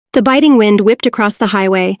The biting wind whipped across the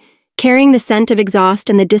highway, carrying the scent of exhaust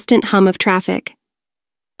and the distant hum of traffic.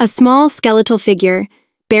 A small skeletal figure,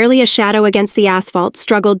 barely a shadow against the asphalt,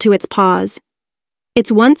 struggled to its paws.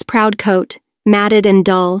 Its once proud coat, matted and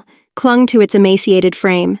dull, clung to its emaciated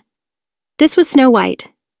frame. This was Snow White,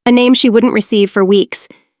 a name she wouldn't receive for weeks,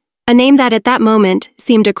 a name that at that moment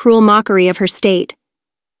seemed a cruel mockery of her state.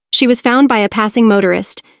 She was found by a passing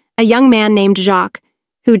motorist, a young man named Jacques,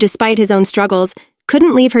 who, despite his own struggles,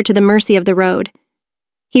 couldn't leave her to the mercy of the road.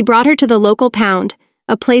 He brought her to the local pound,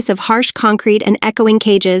 a place of harsh concrete and echoing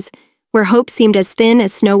cages, where hope seemed as thin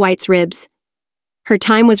as Snow White's ribs. Her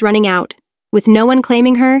time was running out. With no one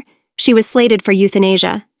claiming her, she was slated for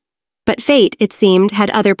euthanasia. But fate, it seemed, had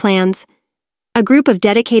other plans. A group of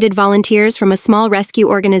dedicated volunteers from a small rescue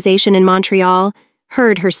organization in Montreal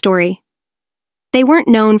heard her story. They weren't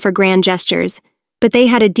known for grand gestures, but they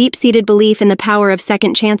had a deep-seated belief in the power of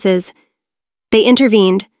second chances. They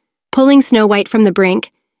intervened, pulling Snow White from the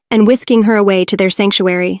brink and whisking her away to their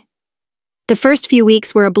sanctuary. The first few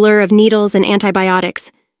weeks were a blur of needles and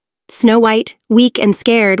antibiotics. Snow White, weak and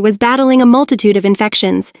scared, was battling a multitude of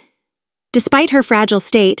infections. Despite her fragile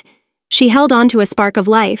state, she held on to a spark of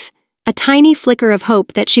life, a tiny flicker of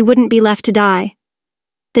hope that she wouldn't be left to die.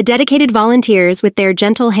 The dedicated volunteers, with their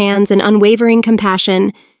gentle hands and unwavering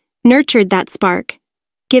compassion, nurtured that spark,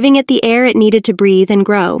 giving it the air it needed to breathe and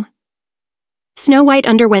grow. Snow White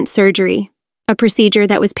underwent surgery, a procedure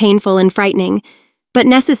that was painful and frightening, but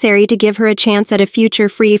necessary to give her a chance at a future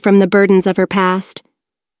free from the burdens of her past.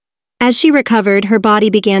 As she recovered, her body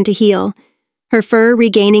began to heal, her fur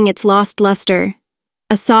regaining its lost luster,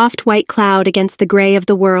 a soft white cloud against the gray of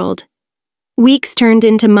the world. Weeks turned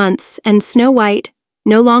into months, and Snow White,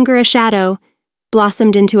 no longer a shadow,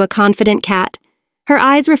 blossomed into a confident cat, her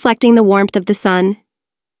eyes reflecting the warmth of the sun.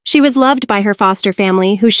 She was loved by her foster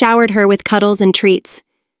family, who showered her with cuddles and treats.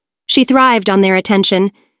 She thrived on their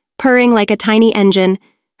attention, purring like a tiny engine,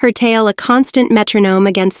 her tail a constant metronome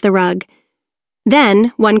against the rug.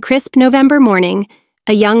 Then, one crisp November morning,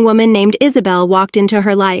 a young woman named Isabel walked into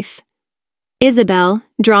her life. Isabel,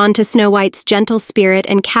 drawn to Snow White's gentle spirit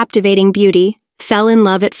and captivating beauty, fell in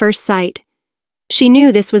love at first sight. She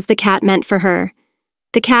knew this was the cat meant for her,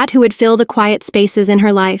 the cat who would fill the quiet spaces in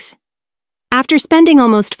her life. After spending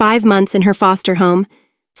almost 5 months in her foster home,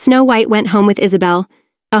 Snow White went home with Isabel,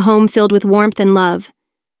 a home filled with warmth and love,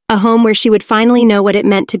 a home where she would finally know what it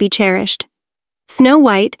meant to be cherished. Snow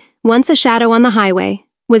White, once a shadow on the highway,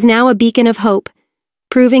 was now a beacon of hope,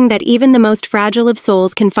 proving that even the most fragile of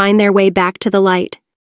souls can find their way back to the light.